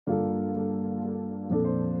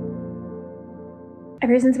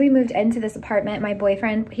Ever since we moved into this apartment, my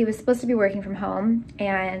boyfriend, he was supposed to be working from home,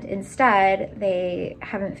 and instead they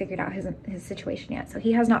haven't figured out his situation yet. So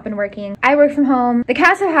he has not been working. I work from home. The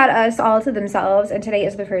cats have had us all to themselves, and today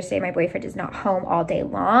is the first day my boyfriend is not home all day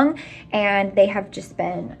long, and they have just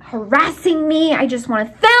been harassing me. I just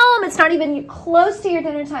want to film. It's not even close to your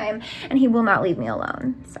dinner time, and he will not leave me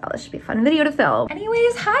alone. So this should be a fun video to film.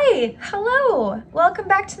 Anyways, hi, hello, welcome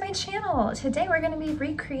back to my channel. Today we're going to be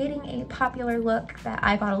recreating a popular look that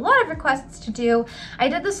I got a lot of requests to do. I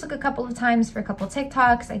did this look a couple of times for a couple of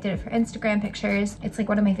TikToks. I did it for Instagram pictures. It's like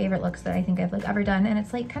one of my favorite looks that I think I've like ever done, and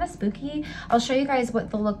it's like kind of spooky. I'll show you guys what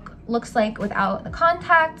the look looks like without the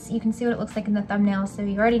contacts. You can see what it looks like in the thumbnail, so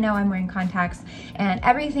you already know I'm wearing contacts, and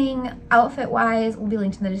everything outfit wise will be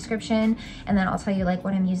linked in the description, and then I'll tell you like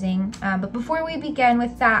what I'm using. But before we begin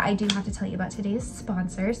with that, I do have to tell you about today's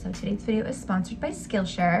sponsor. So today's video is sponsored by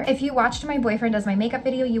Skillshare. If you watched my boyfriend does my makeup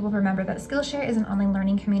video, you will remember that Skillshare is an online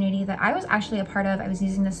learning community that I was actually a part of. I was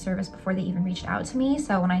using this service before they even reached out to me.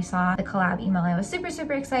 So when I saw the collab email, I was super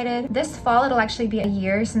excited. This fall, it'll actually be a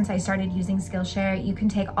year since I started using Skillshare. You can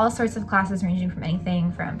take all sorts of classes ranging from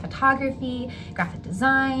anything from photography, graphic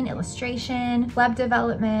design, illustration, web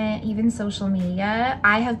development, even social media.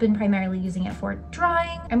 I have been primarily using it for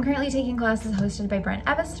drawing. I'm currently taking classes hosted by Brent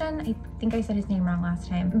Eveston. I think I said his name wrong last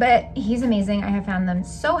time, but he's amazing. I have found them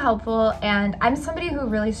so helpful, and I'm somebody who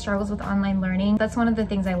really struggles with online learning. That's one of the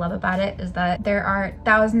things I love about it, is that there are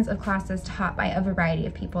thousands of classes taught by a variety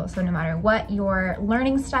of people. So no matter what your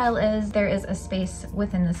learning style is, there is a space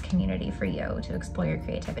within this community for you to explore your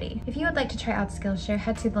creativity. If you would like to try out Skillshare,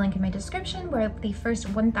 head to the link in my description, where the first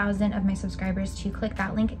 1,000 of my subscribers to click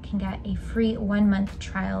that link can get a free 1-month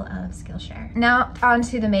trial of Skillshare. Now on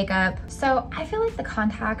to the makeup. So I feel like the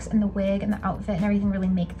contacts and the wig and the outfit and everything really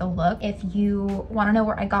make the look. If you want to know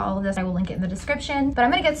where I got all of this, I will link it in the description, but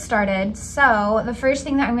I'm gonna get started. So the first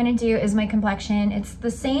thing that I'm gonna do is my complexion. It's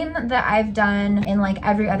the same that I've done in like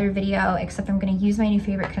every other video, except I'm gonna use my new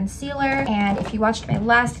favorite concealer. And if you watched my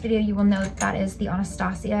last video, you will know that is the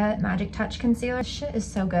Anastasia Magic Touch Concealer. This shit is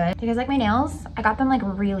so good. Do you guys like my nails? I got them like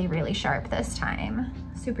really sharp this time.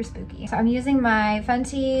 Super spooky. So I'm using my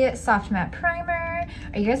Fenty Soft Matte Primer.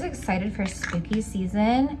 Are you guys excited for spooky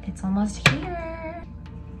season? It's almost here.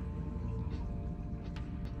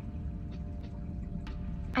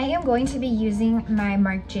 I am going to be using my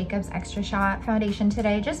Marc Jacobs Extra Shot foundation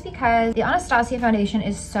today, just because the Anastasia foundation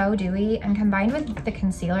is so dewy, and combined with the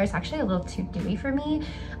concealer, it's actually a little too dewy for me.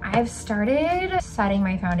 I've started setting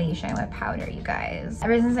my foundation with powder, you guys.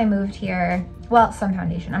 Ever since I moved here, well, some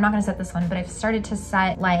foundation. I'm not gonna set this one, but I've started to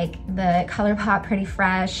set like the ColourPop Pretty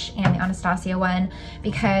Fresh and the Anastasia one,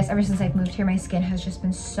 because ever since I've moved here, my skin has just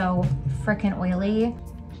been so freaking oily.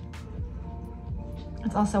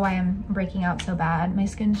 That's also why I'm breaking out so bad. My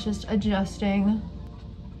skin's just adjusting.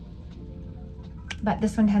 But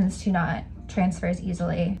this one tends to not transfer as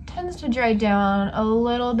easily. Tends to dry down a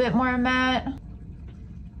little bit more matte.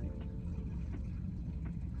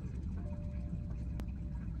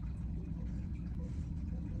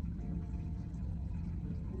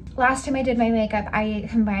 Last time I did my makeup, I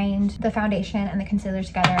combined the foundation and the concealer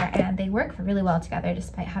together, and they work really well together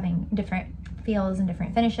despite having different feels and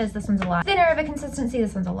different finishes. This one's a lot thinner of a consistency,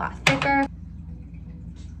 this one's a lot thicker.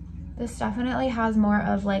 This definitely has more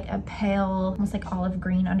of like a pale, almost like olive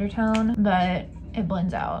green undertone, but it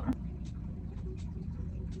blends out.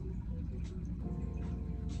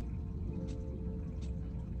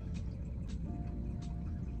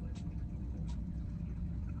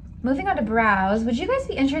 Moving on to brows, would you guys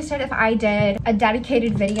be interested if I did a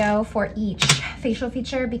dedicated video for each facial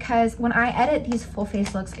feature? Because when I edit these full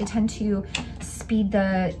face looks, I tend to speed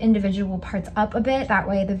the individual parts up a bit. That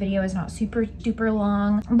way the video is not super duper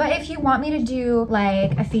long. But if you want me to do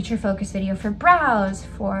like a feature focus video for brows,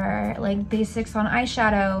 for like basics on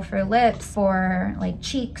eyeshadow, for lips, for like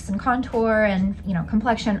cheeks and contour and, you know,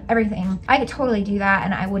 complexion, everything, I could totally do that,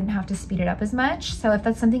 and I wouldn't have to speed it up as much. So if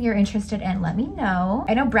that's something you're interested in, let me know.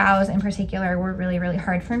 I know brows in particular were really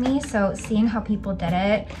hard for me, so seeing how people did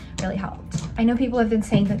it really helped. I know people have been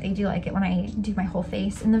saying that they do like it when I do my whole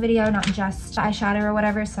face in the video, not just eyeshadow or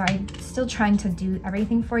whatever, so I'm still trying to do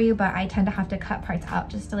everything for you, but I tend to have to cut parts out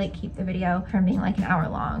just to like keep the video from being like an hour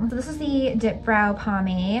long. So this is the Dip Brow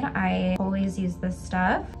Pomade. I always use this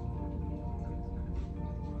stuff.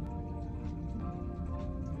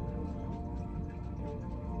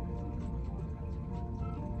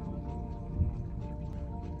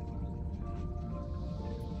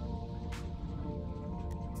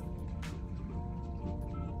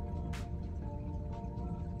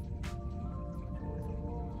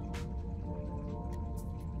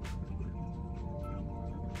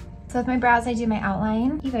 So with my brows, I do my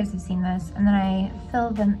outline. You guys have seen this. And then I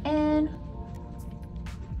fill them in.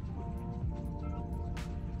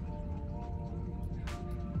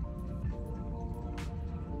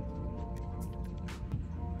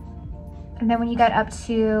 And then when you get up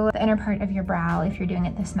to the inner part of your brow, if you're doing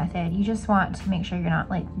it this method, you just want to make sure you're not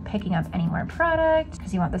like picking up any more product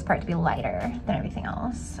because you want this part to be lighter than everything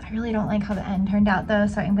else. I really don't like how the end turned out though,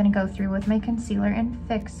 so I'm gonna go through with my concealer and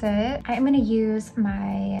fix it. I am gonna use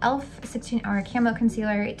my e.l.f. 16 Hour Camo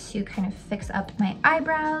Concealer to kind of fix up my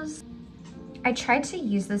eyebrows. I tried to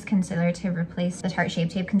use this concealer to replace the Tarte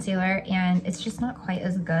Shape Tape concealer, and it's just not quite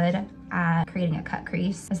as good at creating a cut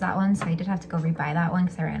crease as that one, so I did have to go rebuy that one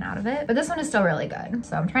because I ran out of it. But this one is still really good,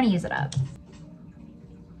 so I'm trying to use it up.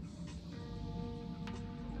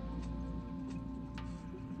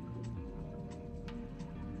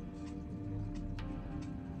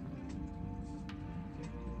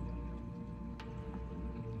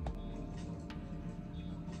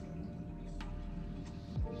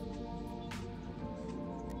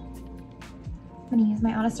 I'm gonna use my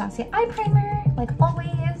Anastasia eye primer, like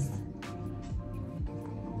always.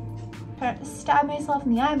 Trying to stab myself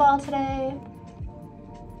in the eyeball today.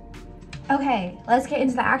 Okay, let's get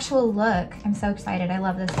into the actual look. I'm so excited, I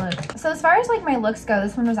love this look. So as far as like my looks go,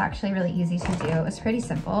 this one was actually really easy to do. It was pretty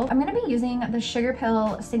simple. I'm gonna be using the Sugar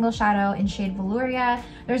Pill Single Shadow in shade Velouria.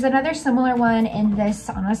 There's another similar one in this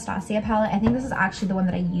Anastasia palette. I think this is actually the one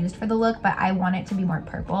that I used for the look, but I want it to be more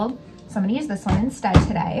purple. So I'm gonna use this one instead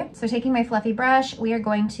today. So taking my fluffy brush, we are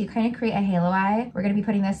going to kind of create a halo eye. We're gonna be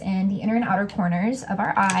putting this in the inner and outer corners of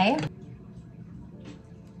our eye.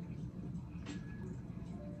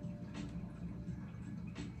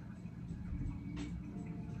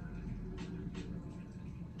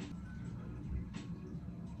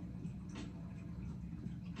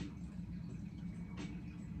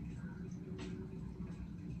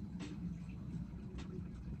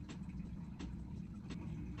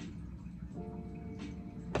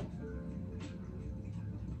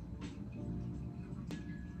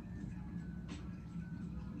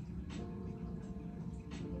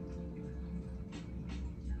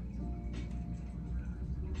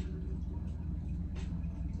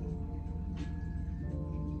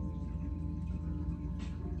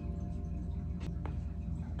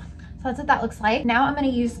 So that's what that looks like. Now I'm gonna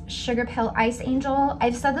use Sugar Pill Ice Angel.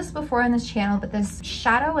 I've said this before on this channel, but this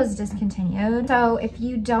shadow was discontinued. So if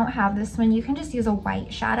you don't have this one, you can just use a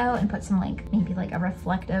white shadow and put some like, maybe like a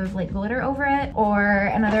reflective like glitter over it. Or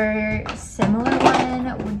another similar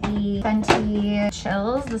one would be Fenty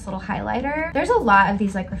Chills, this little highlighter. There's a lot of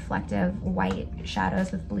these like reflective white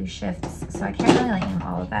shadows with blue shifts, so I can't really like name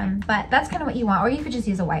all of them, but that's kind of what you want. Or you could just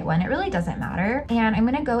use a white one. It really doesn't matter. And I'm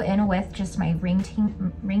gonna go in with just my ring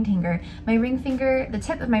finger, the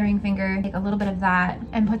tip of my ring finger, take a little bit of that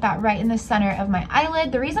and put that right in the center of my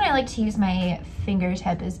eyelid. The reason I like to use my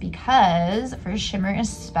fingertip is because for shimmer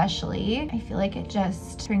especially, I feel like it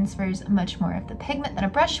just transfers much more of the pigment than a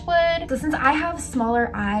brush would. So since I have smaller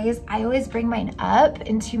eyes, I always bring mine up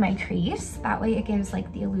into my crease. That way it gives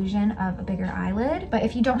like the illusion of a bigger eyelid. But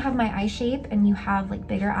if you don't have my eye shape and you have like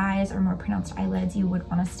bigger eyes or more pronounced eyelids, you would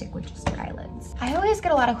want to stick with just your eyelids. I always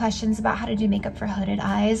get a lot of questions about how to do makeup for hooded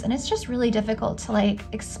eyes, and it's just really difficult to like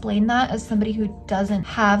explain that as somebody who doesn't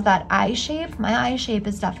have that eye shape. My eye shape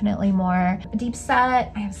is definitely more deep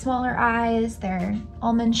set. I have smaller eyes, they're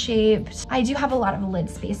almond shaped. I do have a lot of lid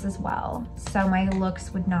space as well, so my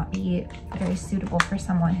looks would not be very suitable for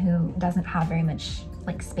someone who doesn't have very much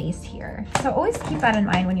like space here. So always keep that in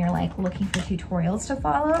mind when you're like looking for tutorials to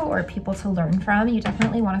follow or people to learn from. You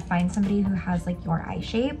definitely want to find somebody who has like your eye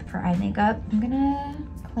shape for eye makeup. I'm gonna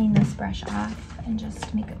clean this brush off and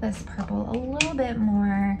just make this purple a little bit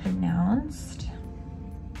more pronounced.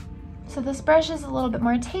 So this brush is a little bit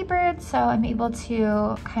more tapered, so I'm able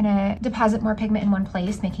to kind of deposit more pigment in one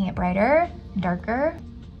place, making it brighter and darker.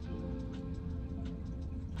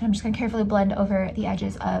 And I'm just gonna carefully blend over the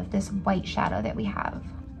edges of this white shadow that we have.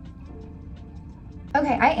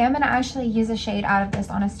 Okay, I am gonna actually use a shade out of this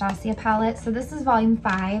Anastasia palette. So this is volume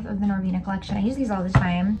 5 of the Norvina collection. I use these all the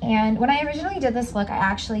time. And when I originally did this look, I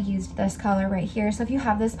actually used this color right here. So if you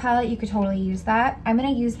have this palette, you could totally use that. I'm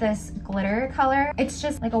gonna use this glitter color. It's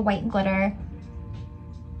just like a white glitter.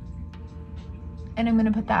 And I'm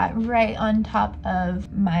gonna put that right on top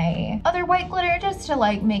of my other white glitter just to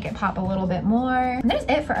like make it pop a little bit more. And that is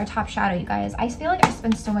it for our top shadow, you guys. I feel like I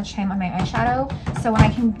spend so much time on my eyeshadow, so when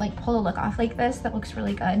I can like pull a look off like this that looks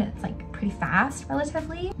really good, it's like pretty fast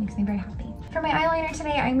relatively, makes me very happy. For my eyeliner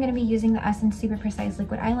today, I'm going to be using the Essence Super Precise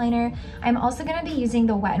Liquid Eyeliner. I'm also going to be using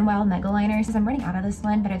the Wet n Wild Mega Liner since I'm running out of this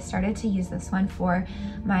one, but I've started to use this one for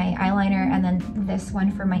my eyeliner and then this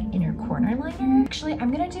one for my inner corner liner. Actually,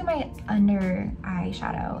 I'm going to do my under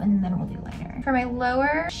eyeshadow and then we'll do liner. For my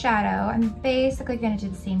lower shadow, I'm basically going to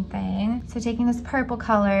do the same thing. So taking this purple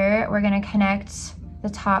color, we're going to connect the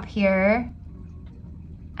top here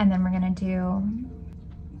and then we're going to do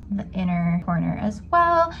the inner corner as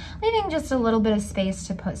well, leaving just a little bit of space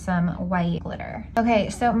to put some white glitter. Okay,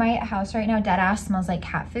 so my house right now dead ass smells like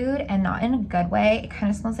cat food, and not in a good way. It kind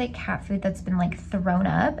of smells like cat food that's been like thrown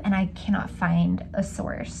up, and I cannot find a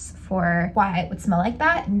source for why it would smell like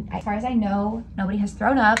that. And as far as I know, nobody has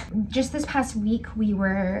thrown up. Just this past week, we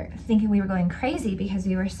were thinking we were going crazy because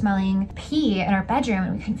we were smelling pee in our bedroom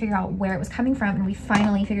and we couldn't figure out where it was coming from, and we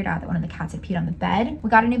finally figured out that one of the cats had peed on the bed. We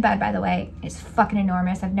got a new bed, by the way. It's fucking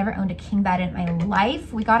enormous. I've never owned a king bed in my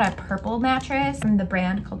life. We got a purple mattress from the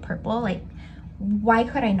brand called Purple. Like, why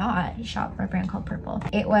could I not shop for a brand called Purple?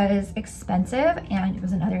 It was expensive, and it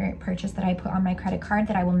was another purchase that I put on my credit card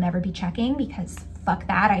that I will never be checking because fuck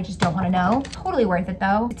that, I just don't want to know. Totally worth it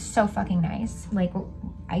though. It's so fucking nice. Like,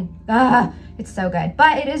 it's so good,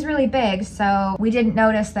 but it is really big, so we didn't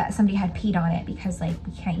notice that somebody had peed on it because like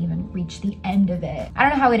we can't even reach the end of it. I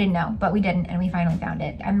don't know how we didn't know, but we didn't, and we finally found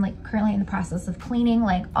it. I'm like currently in the process of cleaning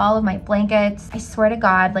like all of my blankets. I swear to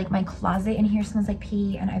God, like my closet in here smells like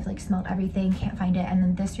pee, and I've like smelled everything, can't find it, and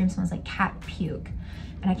then this room smells like cat puke,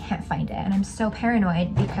 and I can't find it. And I'm so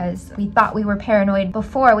paranoid because we thought we were paranoid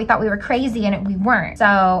before. We thought we were crazy and we weren't. So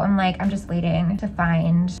I'm like, I'm just waiting to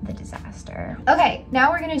find the disaster. Okay,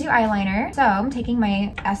 now we're gonna do eyeliner. So I'm taking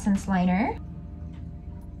my Essence liner.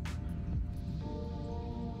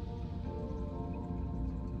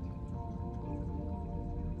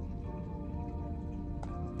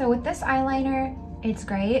 So with this eyeliner, it's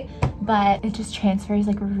great, but it just transfers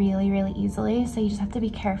like really, really easily. So you just have to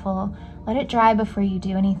be careful. Let it dry before you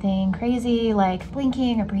do anything crazy like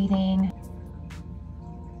blinking or breathing.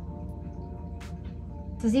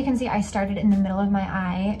 So as you can see, I started in the middle of my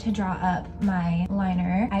eye to draw up my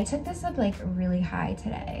liner. I took this up like really high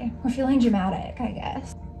today. We're feeling dramatic, I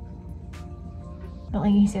guess. But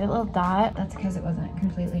like you see that little dot, that's because it wasn't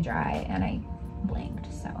completely dry and I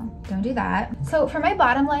blinked, so don't do that. So for my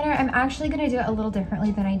bottom liner, I'm actually gonna do it a little differently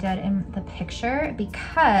than I did in the picture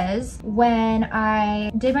because when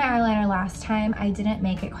I did my eyeliner last time, I didn't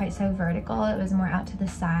make it quite so vertical. It was more out to the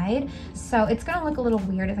side. So it's gonna look a little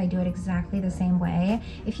weird if I do it exactly the same way.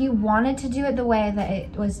 If you wanted to do it the way that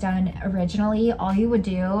it was done originally, all you would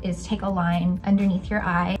do is take a line underneath your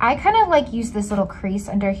eye. I kind of like use this little crease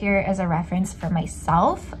under here as a reference for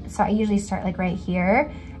myself. So I usually start like right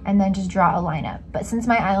here and then just draw a line up. But since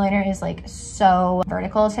my eyeliner is like so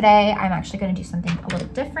vertical today, I'm actually gonna do something a little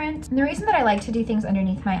different. And the reason that I like to do things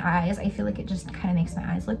underneath my eyes, I feel like it just kind of makes my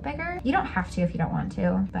eyes look bigger. You don't have to if you don't want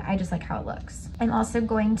to, but I just like how it looks. I'm also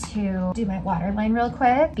going to do my waterline real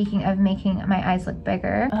quick. Speaking of making my eyes look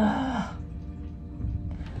bigger.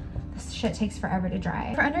 This shit takes forever to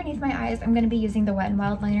dry. For underneath my eyes, I'm gonna be using the Wet n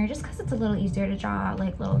Wild liner just because it's a little easier to draw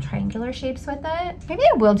like little triangular shapes with it. Maybe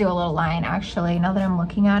I will do a little line actually, now that I'm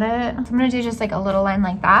looking at it. So I'm gonna do just like a little line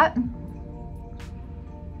like that.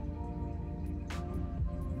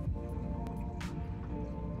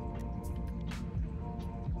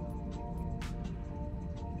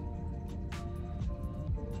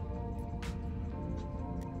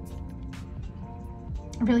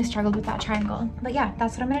 I really struggled with that triangle. But yeah,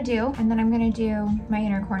 that's what I'm gonna do. And then I'm gonna do my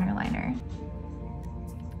inner corner liner.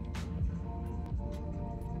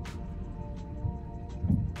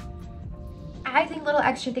 I think little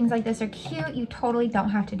extra things like this are cute. You totally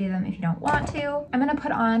don't have to do them if you don't want to. I'm gonna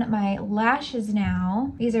put on my lashes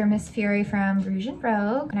now. These are Miss Fury from Rouge and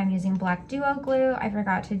Rogue, and I'm using black duo glue. I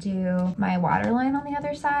forgot to do my waterline on the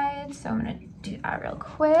other side, so I'm gonna do that real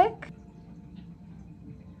quick.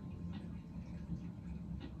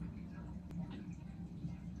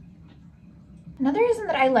 Another reason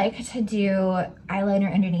that I like to do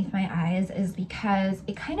eyeliner underneath my eyes is because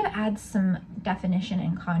it kind of adds some definition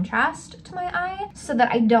and contrast to my eye so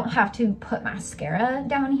that I don't have to put mascara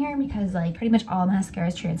down here because like pretty much all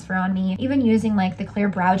mascaras transfer on me. Even using like the clear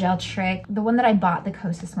brow gel trick, the one that I bought, the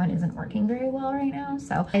Kosas one, isn't working very well right now.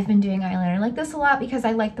 So I've been doing eyeliner like this a lot because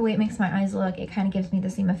I like the way it makes my eyes look. It kind of gives me the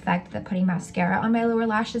same effect that putting mascara on my lower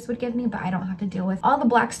lashes would give me, but I don't have to deal with all the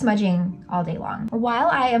black smudging all day long. While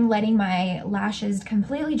I am letting my lashes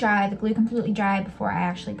completely dry, the glue completely dry before I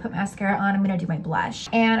actually put mascara on, I'm gonna do my blush.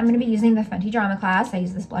 And I'm gonna be using the Fenty Drama Class. I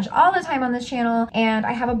use this blush all the time on this channel, and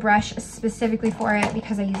I have a brush specifically for it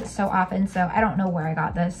because I use it so often, so I don't know where I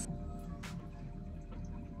got this.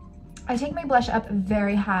 I take my blush up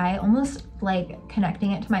very high, almost like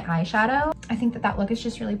connecting it to my eyeshadow. I think that that look is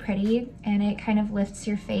just really pretty and it kind of lifts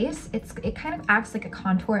your face. It kind of acts like a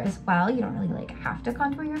contour as well. You don't really like have to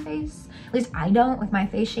contour your face. At least I don't with my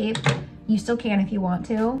face shape. You still can if you want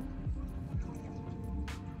to.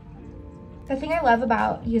 The thing I love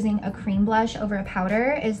about using a cream blush over a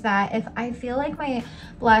powder is that if I feel like my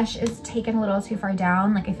blush is taken a little too far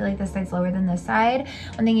down, like I feel like this side's lower than this side,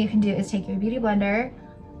 one thing you can do is take your beauty blender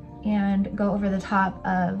and go over the top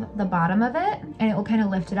of the bottom of it, and it will kind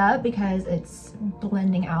of lift it up because it's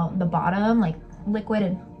blending out the bottom. Like liquid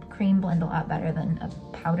and cream blend a lot better than a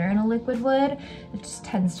powder and a liquid would. It just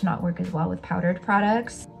tends to not work as well with powdered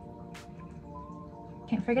products.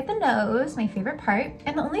 Can't forget the nose, my favorite part.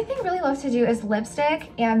 And the only thing I really love to do is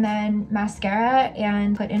lipstick and then mascara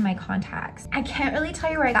and put in my contacts. I can't really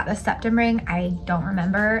tell you where I got the septum ring. I don't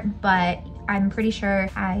remember, but I'm pretty sure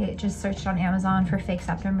I just searched on Amazon for fake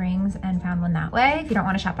septum rings and found one that way. If you don't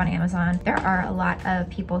want to shop on Amazon, there are a lot of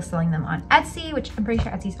people selling them on Etsy, which I'm pretty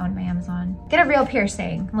sure Etsy's owned by Amazon. Get a real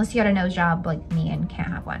piercing, unless you got a nose job like me and can't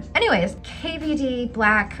have one. Anyways, KVD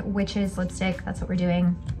Black Witches lipstick, that's what we're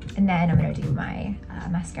doing. And then I'm gonna do my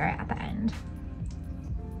mascara at the end.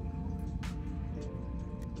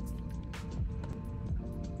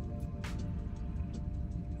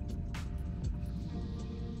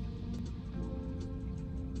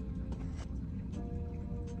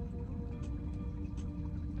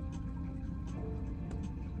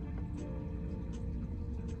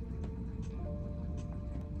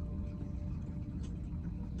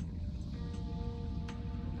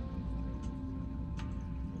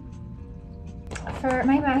 For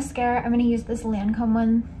my mascara, I'm gonna use this Lancome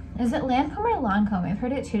one. Is it Lancome or Lancome? I've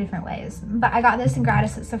heard it two different ways, but I got this in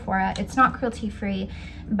gratis at Sephora. It's not cruelty free,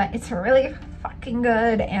 but it's really fucking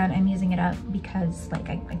good, and I'm using it up because like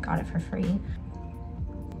I got it for free.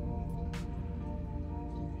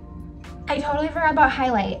 I totally forgot about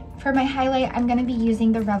highlight. For my highlight, I'm gonna be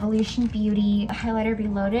using the Revolution Beauty Highlighter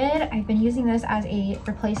Reloaded. I've been using this as a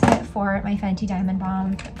replacement for my Fenty Diamond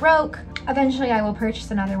Bomb that broke. Eventually I will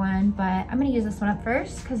purchase another one, but I'm gonna use this one up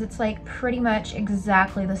first because it's like pretty much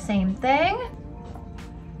exactly the same thing.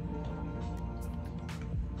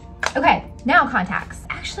 Okay, now contacts.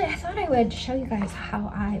 Actually, I thought I would show you guys how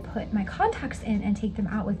I put my contacts in and take them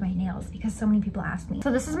out with my nails because so many people ask me.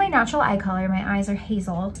 So this is my natural eye color. My eyes are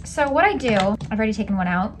hazel. So what I do, I've already taken one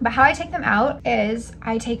out, but how I take them out is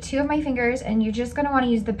I take two of my fingers, and you're just gonna wanna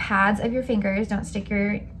use the pads of your fingers. Don't stick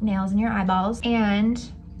your nails in your eyeballs. And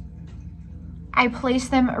I place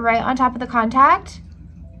them right on top of the contact.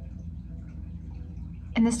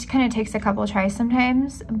 And this kind of takes a couple tries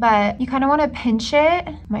sometimes, but you kind of want to pinch it.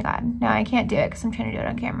 Oh my God, no, I can't do it because I'm trying to do it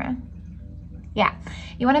on camera. Yeah,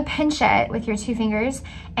 you want to pinch it with your two fingers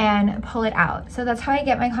and pull it out. So that's how I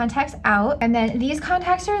get my contacts out. And then these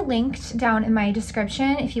contacts are linked down in my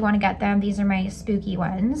description if you want to get them. These are my spooky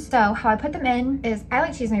ones. So how I put them in is I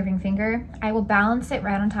like to use my ring finger. I will balance it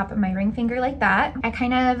right on top of my ring finger like that. I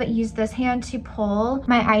kind of use this hand to pull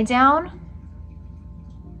my eye down.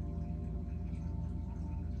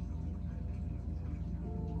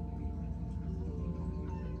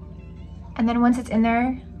 And then once it's in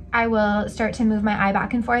there, I will start to move my eye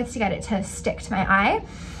back and forth to get it to stick to my eye.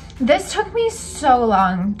 This took me so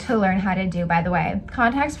long to learn how to do, by the way.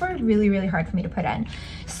 Contacts were really, really hard for me to put in.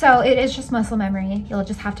 So it is just muscle memory. You'll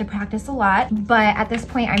just have to practice a lot. But at this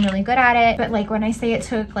point, I'm really good at it. But like when I say it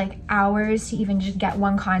took like hours to even just get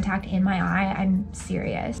one contact in my eye, I'm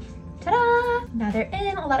serious. Ta-da! Now they're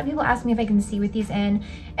in. A lot of people ask me if I can see with these in.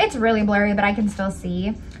 It's really blurry, but I can still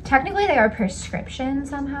see. Technically, they are prescription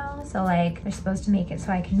somehow. So like they're supposed to make it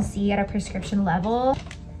so I can see at a prescription level.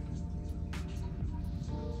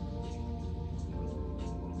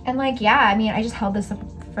 And like, yeah, I mean, I just held this up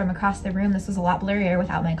from across the room. This was a lot blurrier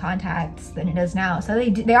without my contacts than it is now. So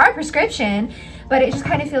they are prescription, but it just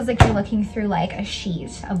kind of feels like you're looking through like a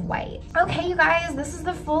sheet of white. Okay, you guys, this is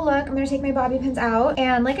the full look. I'm gonna take my bobby pins out.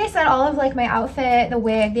 And like I said, all of like my outfit, the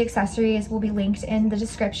wig, the accessories will be linked in the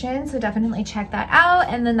description. So definitely check that out.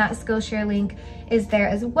 And then that Skillshare link is there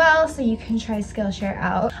as well. So you can try Skillshare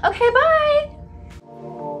out. Okay, bye.